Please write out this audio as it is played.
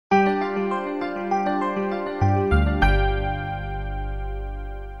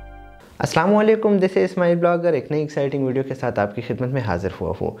अस्सलाम वालेकुम, this is Ismail blogger एक नई एक्साइटिंग वीडियो के साथ आपकी खिदमत में हाजिर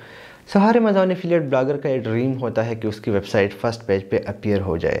हुआ हूँ। हर अमेज़ॉन एफिलिएट ब्लॉगर का एक ड्रीम होता है कि उसकी वेबसाइट फर्स्ट पेज पे अपीयर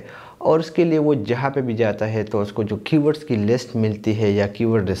हो जाए और उसके लिए वो जहाँ पे भी जाता है तो उसको जो कीवर्ड्स की लिस्ट मिलती है या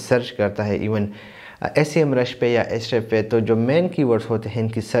कीवर्ड रिसर्च करता है, इवन एसईएम रश पे या एचरेफ पे, तो जो मेन कीवर्ड्स होते हैं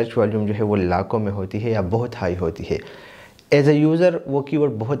इनकी सर्च वॉल्यूम जो है वो लाखों में होती है या बहुत हाई होती है। एज अ यूज़र वो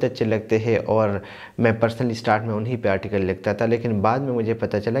कीवर्ड बहुत अच्छे लगते हैं और मैं पर्सनली स्टार्ट में उन्हीं पे आर्टिकल लिखता था, लेकिन बाद में मुझे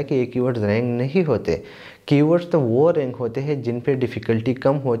पता चला कि ये कीवर्ड्स रैंक नहीं होते। कीवर्ड्स तो वो रैंक होते हैं जिन पे डिफ़िकल्टी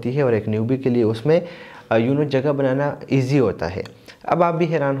कम होती है और एक न्यूबी के लिए उसमें जगह बनाना इजी होता है। अब आप भी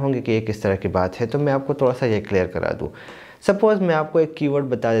हैरान होंगे कि ये किस तरह की बात है, तो मैं आपको थोड़ा सा ये क्लियर करा दूँ। सपोज़ मैं आपको एक कीवर्ड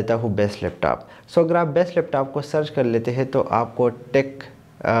बता देता हूँ, बेस्ट लैपटॉप। सो अगर आप बेस्ट लैपटॉप को सर्च कर लेते हैं तो आपको टेक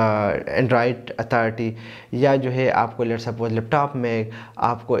एंड्रॉयड अथॉरिटी या जो है आपको लेट सपोज लैपटॉप में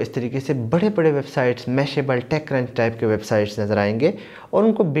आपको इस तरीके से बड़े बड़े websites, Mashable, take crunch type के वेबसाइट्स नज़र आएंगे और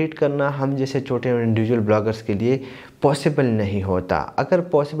उनको बीट करना हम जैसे छोटे इंडिविजुअल ब्लॉगर्स के लिए पॉसिबल नहीं होता। अगर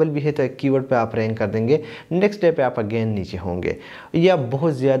पॉसिबल भी है तो एक कीवर्ड पे आप रैंक कर देंगे, नेक्स्ट डे पे आप अगेन नीचे होंगे, या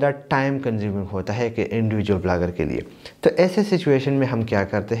बहुत ज़्यादा टाइम कंज्यूमिंग होता है कि इंडिविजुअल ब्लॉगर के लिए। तो ऐसे सिचुएशन में हम क्या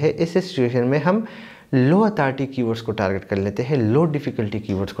करते हैं, ऐसे सिचुएशन में हम लो अथॉरिटी कीवर्ड्स को टारगेट कर लेते हैं, लो डिफ़िकल्टी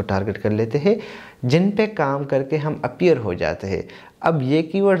कीवर्ड्स को टारगेट कर लेते हैं, जिन पे काम करके हम अपीयर हो जाते हैं। अब ये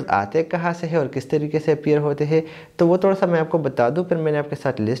कीवर्ड्स आते कहाँ से है और किस तरीके से अपीयर होते हैं, तो वो थोड़ा सा मैं आपको बता दूं, फिर मैंने आपके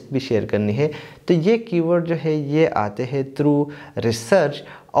साथ लिस्ट भी शेयर करनी है। तो ये कीवर्ड जो है ये आते हैं थ्रू रिसर्च,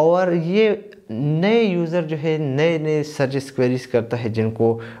 और ये नए यूज़र जो है नए नए सर्च क्वेरीज करता है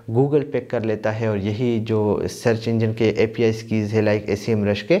जिनको गूगल पिक कर लेता है, और यही जो सर्च इंजन के एपीआई कीज़ है लाइक एसईएम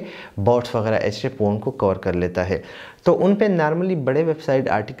रश के बॉट्स वगैरह एचरेफ उनको कवर कर लेता है। तो उन पे नॉर्मली बड़े वेबसाइट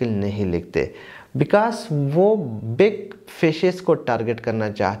आर्टिकल नहीं लिखते, बिकॉज वो बिग फिशेस को टारगेट करना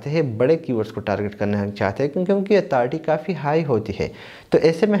चाहते हैं, बड़े कीवर्ड्स को टारगेट करना चाहते हैं, क्योंकि उनकी अथॉरिटी काफ़ी हाई होती है। तो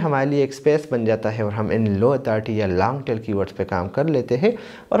ऐसे में हमारे लिए एक स्पेस बन जाता है और हम इन लो अथॉरिटी या लॉन्ग टेल कीवर्ड्स पे काम कर लेते हैं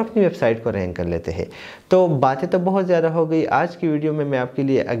और अपनी वेबसाइट को रैंक कर लेते हैं। तो बातें तो बहुत ज़्यादा हो गई। आज की वीडियो में मैं आपके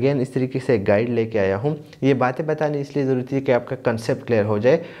लिए अगेन इस तरीके से गाइड लेके आया हूँ। ये बातें बतानी इसलिए ज़रूरी है कि आपका कंसेप्ट क्लियर हो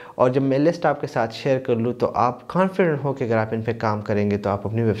जाए, और जब मैं लिस्ट आपके साथ शेयर कर लूँ तो आप कॉन्फिडेंट हो कि अगर आप इन पर काम करेंगे तो आप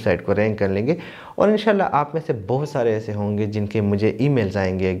अपनी वेबसाइट को रैंक कर लेंगे। और इंशाल्लाह आप में से बहुत सारे ऐसे होंगे जिनके मुझे ईमेल्स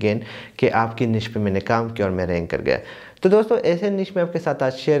आएंगे अगेन कि आपकी निश पे मैंने काम किया और मैं रैंक कर गया। तो दोस्तों, ऐसे निश में आपके साथ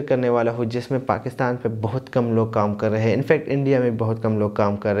आज शेयर करने वाला हूँ जिसमें पाकिस्तान पे बहुत कम लोग काम कर रहे हैं, इनफैक्ट इंडिया में बहुत कम लोग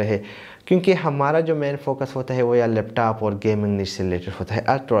काम कर रहे हैं, क्योंकि हमारा जो मेन फोकस होता है वो या लैपटॉप और गेमिंग निश से रिलेटेड होता है।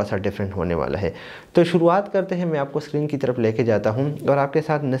 आज थोड़ा सा डिफरेंट होने वाला है। तो शुरुआत करते हैं। मैं आपको स्क्रीन की तरफ लेके जाता हूँ और आपके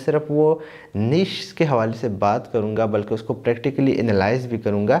साथ न सिर्फ वो निश के हवाले से बात करूँगा बल्कि उसको प्रैक्टिकली एनालाइज भी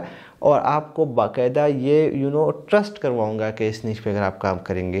करूँगा और आपको बाकायदा ये ट्रस्ट करवाऊंगा कि इस निश पे अगर आप काम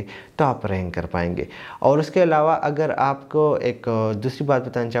करेंगे तो आप रैंक कर पाएंगे। और उसके अलावा अगर आपको एक दूसरी बात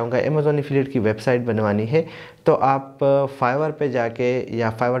बताना चाहूँगा, अमेज़ॉन एफिलिएट की वेबसाइट बनवानी है तो आप फाइवर पे जाके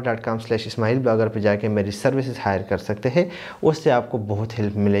या fiverr.com/ismail ब्लॉगर पे जाके मेरी सर्विसेज हायर कर सकते हैं। उससे आपको बहुत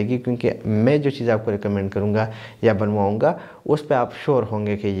हेल्प मिलेगी, क्योंकि मैं जो चीज़ आपको रिकमेंड करूँगा या बनवाऊँगा उस पर आप श्योर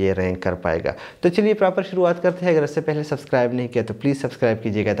होंगे कि ये रैंक कर पाएगा। तो चलिए प्रॉपर शुरुआत करते हैं। अगर इससे पहले सब्सक्राइब नहीं किया तो प्लीज़ सब्सक्राइब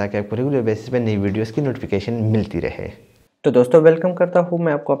कीजिएगा ताकि आपको रेगुलर बेसिस पे नई वीडियोज़ की नोटिफिकेशन मिलती रहे। तो दोस्तों, वेलकम करता हूँ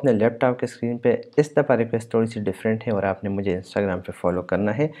मैं आपको अपने लैपटॉप के स्क्रीन पे। इस दफ़ा रिक्वेस्ट थोड़ी सी डिफरेंट है और आपने मुझे इंस्टाग्राम पे फॉलो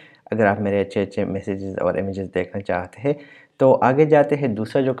करना है अगर आप मेरे अच्छे अच्छे मैसेजेस और इमेजेस देखना चाहते हैं। तो आगे जाते हैं।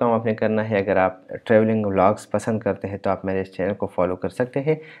 दूसरा जो काम आपने करना है, अगर आप ट्रैवलिंग व्लॉग्स पसंद करते हैं तो आप मेरे इस चैनल को फॉलो कर सकते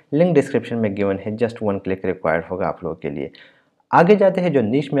हैं। लिंक डिस्क्रिप्शन में गिवन है, जस्ट 1 क्लिक रिक्वायर्ड होगा आप लोगों के लिए। आगे जाते हैं। जो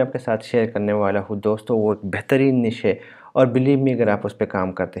निश मैं आपके साथ शेयर करने वाला हूँ दोस्तों, वो एक बेहतरीन निश है और बिलीव मी, अगर आप उस पर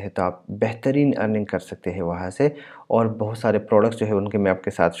काम करते हैं तो आप बेहतरीन अर्निंग कर सकते हैं वहाँ से। और बहुत सारे प्रोडक्ट्स जो है उनके मैं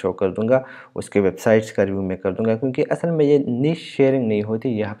आपके साथ शो कर दूंगा, उसके वेबसाइट्स का रिव्यू मैं कर दूंगा, क्योंकि असल में ये निश शेयरिंग नहीं होती,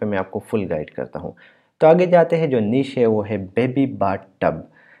 यहाँ पे मैं आपको फुल गाइड करता हूँ। तो आगे जाते हैं। जो निश है वो है बेबी बाथ टब,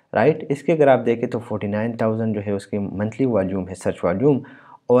 राइट। इसके अगर आप देखें तो 49,000 जो है उसकी मंथली वॉल्यूम है, सर्च वॉल्यूम,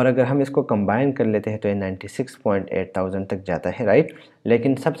 और अगर हम इसको कंबाइन कर लेते हैं तो ये 96,800 तक जाता है, राइट।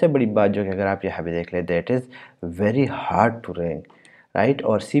 लेकिन सबसे बड़ी बात जो कि अगर आप यहाँ पे देख लें, that is very hard to rank, right.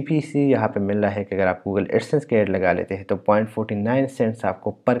 और CPC यहाँ पे मिल रहा है कि अगर आप गूगल एडसेंस के ऐड लगा लेते हैं तो 0.49 सेंट्स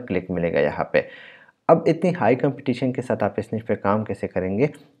आपको पर क्लिक मिलेगा यहाँ पे। अब इतनी हाई कंपटीशन के साथ आप इस निश पे काम कैसे करेंगे,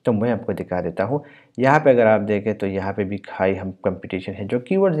 तो मैं आपको दिखा देता हूँ। यहाँ पे अगर आप देखें तो यहाँ पे भी हाई हम कंपटीशन है। जो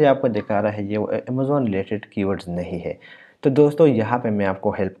कीवर्ड्स ये आपको दिखा रहा है ये अमेज़ॉन रिलेटेड कीवर्ड्स नहीं है। तो दोस्तों, यहाँ पे मैं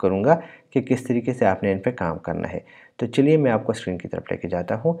आपको हेल्प करूँगा कि किस तरीके से आपने इन पे काम करना है। तो चलिए मैं आपको स्क्रीन की तरफ लेके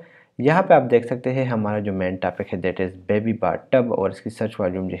जाता हूँ। यहाँ पे आप देख सकते हैं हमारा जो मेन टॉपिक है that is baby bath tub, और इसकी सर्च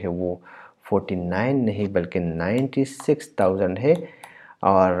वॉल्यूम जो है वो 49 नहीं बल्कि 96,000 है।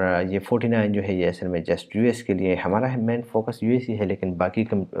 और ये 49 जो है ये असल में जस्ट यूएस के लिए, हमारा मेन फोकस यूएस ही है, लेकिन बाकी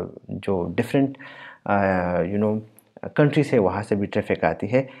जो डिफरेंट कंट्री से वहाँ से भी ट्रैफिक आती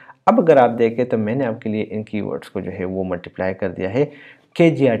है। अब अगर आप देखें तो मैंने आपके लिए इन कीवर्ड्स को जो है वो मल्टीप्लाई कर दिया है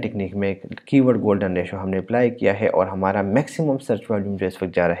KGR टेक्निक में, कीवर्ड गोल्डन रेशो हमने अप्लाई किया है और हमारा मैक्सिमम सर्च वॉल्यूम जो इस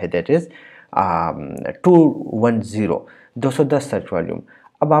वक्त जा रहा है दैट इज़ 210 सर्च वॉल्यूम।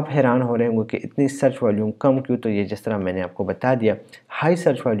 अब आप हैरान हो रहे होंगे कि इतनी सर्च वॉल्यूम कम क्यों, तो ये जिस तरह मैंने आपको बता दिया, हाई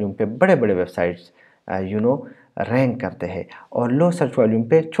सर्च वॉल्यूम पे बड़े बड़े वेबसाइट्स रैंक करते हैं और लो सर्च वॉल्यूम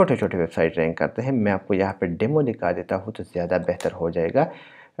पे छोटे छोटे वेबसाइट रैंक करते हैं। मैं आपको यहाँ पे डेमो दिखा देता हूँ तो ज़्यादा बेहतर हो जाएगा,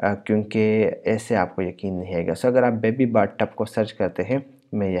 क्योंकि ऐसे आपको यकीन नहीं आएगा। सो अगर आप बेबी बाथ टब को सर्च करते हैं,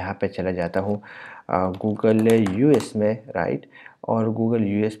 मैं यहाँ पे चला जाता हूँ गूगल यूएस में, राइट, और गूगल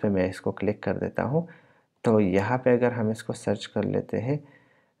यूएस पे मैं इसको क्लिक कर देता हूँ। तो यहाँ पे अगर हम इसको सर्च कर लेते हैं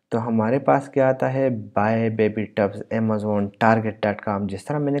तो हमारे पास क्या आता है, bye baby tubs, Amazon, target.com, जिस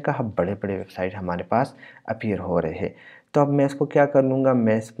तरह मैंने कहा बड़े बड़े वेबसाइट हमारे पास अपीयर हो रहे हैं। तो अब मैं इसको क्या कर लूँगा,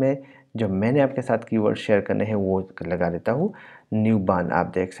 मैं इसमें जो मैंने आपके साथ कीवर्ड शेयर करने हैं वो लगा देता हूँ, न्यू बार्न,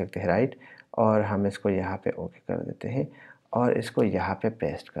 आप देख सकते हैं, राइट, और हम इसको यहाँ पे ओके कर देते हैं और इसको यहाँ पे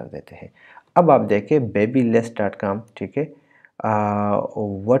पेस्ट कर देते हैं। अब आप देखिए babyless.com, ठीक है,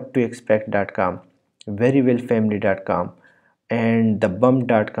 what2expect.com, verywellfamily.com and the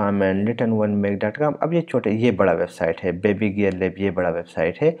bump.com and littleonemac.com। अब ये छोटे, ये बड़ा वेबसाइट है, बेबी गियर लैब ये बड़ा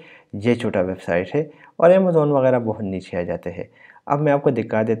वेबसाइट है, ये छोटा वेबसाइट है, और अमेज़ॉन वगैरह बहुत नीचे आ जाते हैं। अब मैं आपको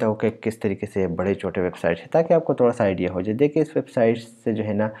दिखा देता हूँ कि किस तरीके से बड़े छोटे वेबसाइट है, ताकि आपको थोड़ा सा आइडिया हो जाए। देखिए इस वेबसाइट से जो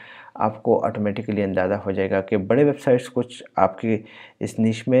है ना आपको ऑटोमेटिकली अंदाज़ा हो जाएगा कि बड़े वेबसाइट्स कुछ आपके इस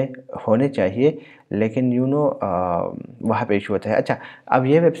निश में होने चाहिए, लेकिन वहाँ पे इशू होता है। अच्छा, अब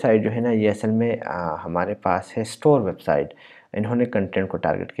ये वेबसाइट जो है ना ये असल में हमारे पास है स्टोर वेबसाइट, इन्होंने कंटेंट को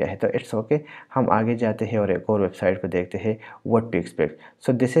टारगेट किया है, तो इट्स ओके। हम आगे जाते हैं और एक और वेबसाइट को देखते हैं, what to expect.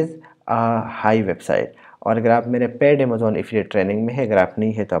 So this is high website, और अगर आप मेरे पेड अमेज़ॉन एफिलिएट ट्रेनिंग में है, अगर आप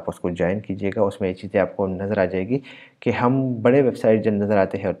नहीं है तो आप उसको ज्वाइन कीजिएगा। उसमें ये चीज़ें आपको नज़र आ जाएगी कि हम बड़े वेबसाइट जब नज़र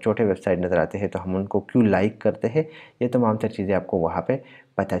आते हैं और छोटे वेबसाइट नज़र आते हैं तो हम उनको क्यों लाइक करते हैं, ये तमाम तर चीज़ें आपको वहाँ पे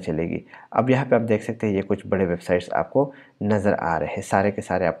पता चलेगी। अब यहाँ पे आप देख सकते हैं ये कुछ बड़े वेबसाइट्स आपको नज़र आ रहे हैं, सारे के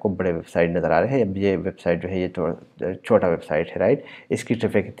सारे आपको बड़े वेबसाइट नज़र आ रहे हैं। अब ये वेबसाइट जो है ये छोटा वेबसाइट है, राइट, इसकी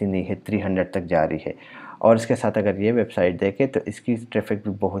ट्रैफिक इतनी नहीं है, 300 तक जा रही है। और इसके साथ अगर ये वेबसाइट देखें तो इसकी ट्रैफिक भी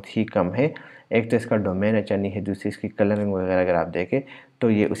बहुत ही कम है। एक तो इसका डोमेन अच्छा नहीं है, दूसरी इसकी कलरिंग वगैरह अगर आप देखें तो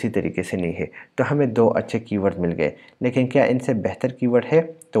ये उसी तरीके से नहीं है। तो हमें दो अच्छे कीवर्ड मिल गए, लेकिन क्या इनसे बेहतर कीवर्ड है,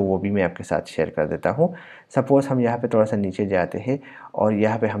 तो वो भी मैं आपके साथ शेयर कर देता हूँ। सपोज़ हम यहाँ पे थोड़ा सा नीचे जाते हैं और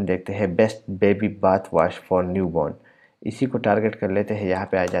यहाँ पे हम देखते हैं best baby bath wash for new born, इसी को टारगेट कर लेते हैं, यहाँ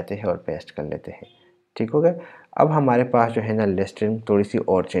पे आ जाते हैं और पेस्ट कर लेते हैं। ठीक हो गया। अब हमारे पास जो है ना लिस्टिंग थोड़ी सी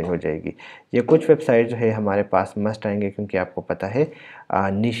और चेंज हो जाएगी। ये कुछ वेबसाइट जो है हमारे पास मस्ट आएंगे, क्योंकि आपको पता है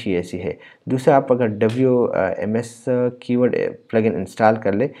निश ही ऐसी है। दूसरा, आप अगर WMS कीवर्ड प्लगइन इंस्टॉल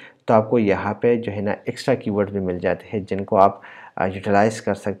कर ले तो आपको यहाँ पे जो है ना एक्स्ट्रा कीवर्ड भी मिल जाते हैं, जिनको आप यूटिलाइज़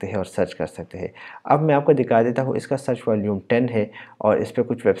कर सकते हैं और सर्च कर सकते हैं। अब मैं आपको दिखा देता हूँ, इसका सर्च वॉल्यूम 10 है और इस पर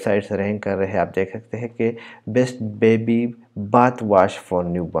कुछ वेबसाइट्स रैंक कर रहे हैं। आप देख सकते हैं कि best baby bath wash for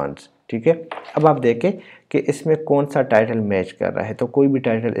new borns, ठीक है। अब आप देखें कि इसमें कौन सा टाइटल मैच कर रहा है, तो कोई भी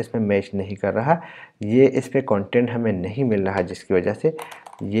टाइटल इसमें मैच नहीं कर रहा, ये इस पर कंटेंट हमें नहीं मिल रहा, जिसकी वजह से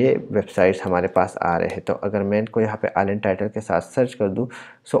ये वेबसाइट्स हमारे पास आ रहे हैं। तो अगर मैं इनको यहाँ पे आइलैंड टाइटल के साथ सर्च कर दूँ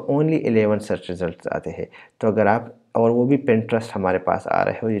सो ओनली 11 सर्च रिजल्ट्स आते हैं। तो अगर आप, और वो भी पिंटरेस्ट हमारे पास आ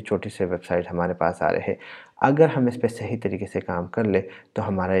रहे हो, ये छोटी सी वेबसाइट हमारे पास आ रहे हैं। अगर हम इस पर सही तरीके से काम कर ले तो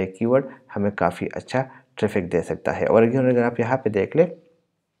हमारा ये कीवर्ड हमें काफ़ी अच्छा ट्रैफिक दे सकता है। और अगर आप यहाँ पे देख ले,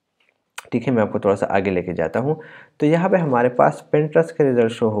 ठीक है, मैं आपको थोड़ा सा आगे लेके जाता हूँ, तो यहाँ पे हमारे पास पिंटरेस्ट के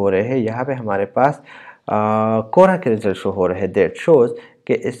रिजल्ट शो हो रहे हैं, यहाँ पे हमारे पास कोरा के रिजल्ट शो हो रहे हैं। दैट शोज़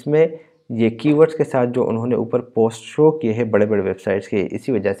कि इसमें ये कीवर्ड्स के साथ जो उन्होंने ऊपर पोस्ट शो किए हैं बड़े बड़े वेबसाइट्स के,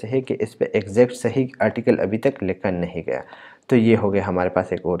 इसी वजह से है कि इस पर एग्जैक्ट सही आर्टिकल अभी तक लिखा नहीं गया। तो ये हो गया हमारे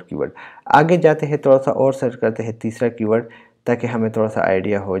पास एक और कीवर्ड। आगे जाते हैं, थोड़ा सा और सर्च करते हैं तीसरा कीवर्ड, ताकि हमें थोड़ा सा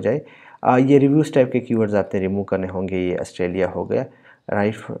आइडिया हो जाए। ये रिव्यूज़ टाइप के कीवर्ड्स आपने रिमूव करने होंगे। ये ऑस्ट्रेलिया हो गया,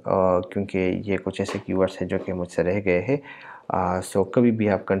 राइट, क्योंकि ये कुछ ऐसे कीवर्ड्स हैं जो कि मुझसे रह गए हैं। सो कभी भी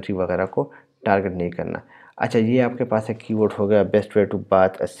आप कंट्री वगैरह को टारगेट नहीं करना। अच्छा, ये आपके पास एक कीवर्ड हो गया, best way to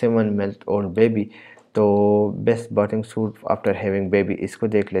bath a 7 month old baby. तो best bathing suit after having baby, इसको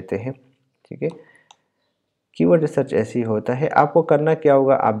देख लेते हैं, ठीक है। कीवर्ड रिसर्च ऐसे ही होता है। आपको करना क्या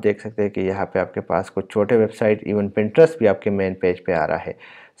होगा, आप देख सकते हैं कि यहाँ पे आपके पास कुछ छोटे वेबसाइट, इवन पिंटरेस्ट भी आपके मेन पेज पे आ रहा है।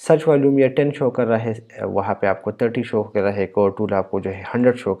 सर्च वॉल्यूम ये 10 शो कर रहा है, वहाँ पे आपको 30 शो कर रहा है, एक और टूल आपको जो है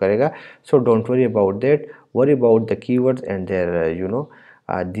 100 शो करेगा। So don't worry about that, worry about the keywords and there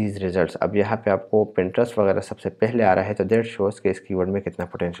these results. अब यहाँ पे आपको पिंटरेस्ट वगैरह सबसे पहले आ रहा है, तो दैट शोज़ कि इस कीवर्ड में कितना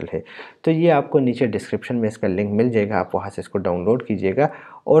पोटेंशियल है। तो ये आपको नीचे डिस्क्रिप्शन में इसका लिंक मिल जाएगा, आप वहाँ से इसको डाउनलोड कीजिएगा।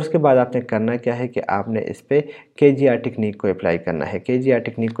 और उसके बाद आपने करना क्या है कि आपने इस पर KGR टेक्निक को अप्लाई करना है। KGR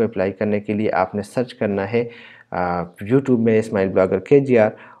टेक्निक को अप्लाई करने के लिए आपने सर्च करना है यूट्यूब में इस्माइल ब्लॉगर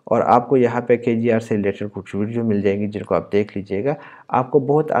KGR, और आपको यहाँ पे KGR से रिलेटेड कुछ वीडियो मिल जाएंगी जिनको आप देख लीजिएगा। आपको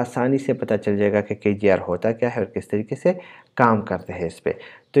बहुत आसानी से पता चल जाएगा कि KGR होता क्या है और किस तरीके से काम करते हैं इस पर।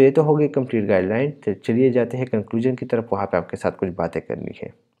 तो ये तो होगी कंप्लीट गाइडलाइन। तो चलिए जाते हैं कंक्लूजन की तरफ, वहाँ पे आपके साथ कुछ बातें करनी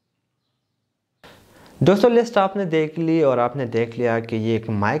है। दोस्तों लिस्ट आपने देख ली और आपने देख लिया कि ये एक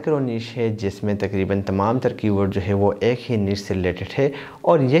माइक्रो निश है जिसमें तकरीबन तमाम तर कीवर्ड जो है वो एक ही निश से रिलेटेड है,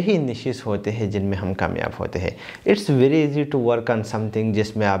 और यही निशेस होते हैं जिनमें हम कामयाब होते हैं। It's very easy to work on something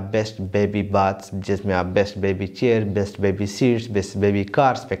जिसमें आप बेस्ट बेबी बाथ्स, जिसमें आप best baby chair, best baby seats, best baby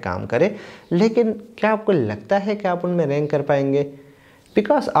cars पे काम करें, लेकिन क्या आपको लगता है कि आप उनमें रैंक कर पाएंगे?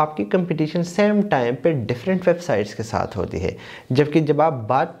 बिकॉज आपकी कंपटीशन सेम टाइम पे डिफरेंट वेबसाइट्स के साथ होती है। जबकि जब आप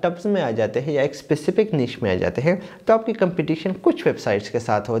बाथ टब्स में आ जाते हैं या एक स्पेसिफिक निश में आ जाते हैं तो आपकी कंपटीशन कुछ वेबसाइट्स के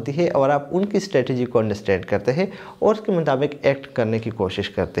साथ होती है, और आप उनकी स्ट्रेटजी को अंडरस्टैंड करते हैं और उसके मुताबिक एक्ट करने की कोशिश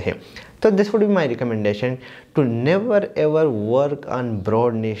करते हैं। तो this would be my recommendation to never ever work on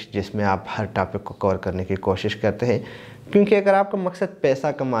broad निश जिसमें आप हर टॉपिक को कवर करने की कोशिश करते हैं, क्योंकि अगर आपका मकसद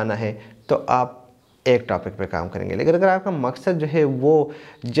पैसा कमाना है तो आप एक टॉपिक पे काम करेंगे। लेकिन अगर आपका मकसद जो है वो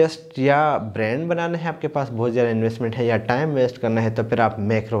जस्ट या ब्रांड बनाना है, आपके पास बहुत ज़्यादा इन्वेस्टमेंट है या टाइम वेस्ट करना है, तो फिर आप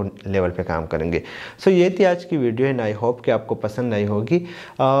मैक्रो लेवल पे काम करेंगे। सो ये थी आज की वीडियो है, आई होप कि आपको पसंद आई होगी।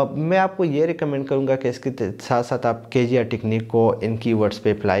 मैं आपको ये रिकमेंड करूँगा कि इसके साथ साथ आप KGR टेक्निक को इन कीवर्ड्स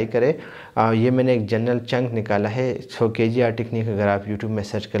पे अप्लाई करें। ये मैंने एक जनरल चंक निकाला है। सो KGR टेक्निक अगर आप यूट्यूब में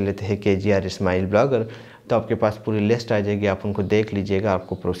सर्च कर लेते हैं KGR इस्माइल ब्लॉगर, तो आपके पास पूरी लिस्ट आ जाएगी, आप उनको देख लीजिएगा,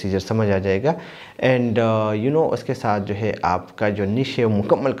 आपको प्रोसीजर समझ आ जाएगा। एंड उसके साथ जो है आपका जो निश है वो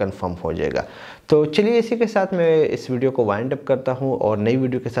मुकम्मल कंफर्म हो जाएगा। तो चलिए इसी के साथ मैं इस वीडियो को वाइंड अप करता हूँ और नई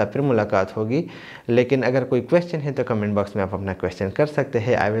वीडियो के साथ फिर मुलाकात होगी। लेकिन अगर कोई क्वेश्चन है तो कमेंट बॉक्स में आप अपना क्वेश्चन कर सकते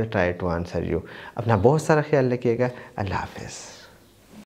हैं। I will try to answer you. अपना बहुत सारा ख्याल रखिएगा। अल्लाह हाफ़िज़।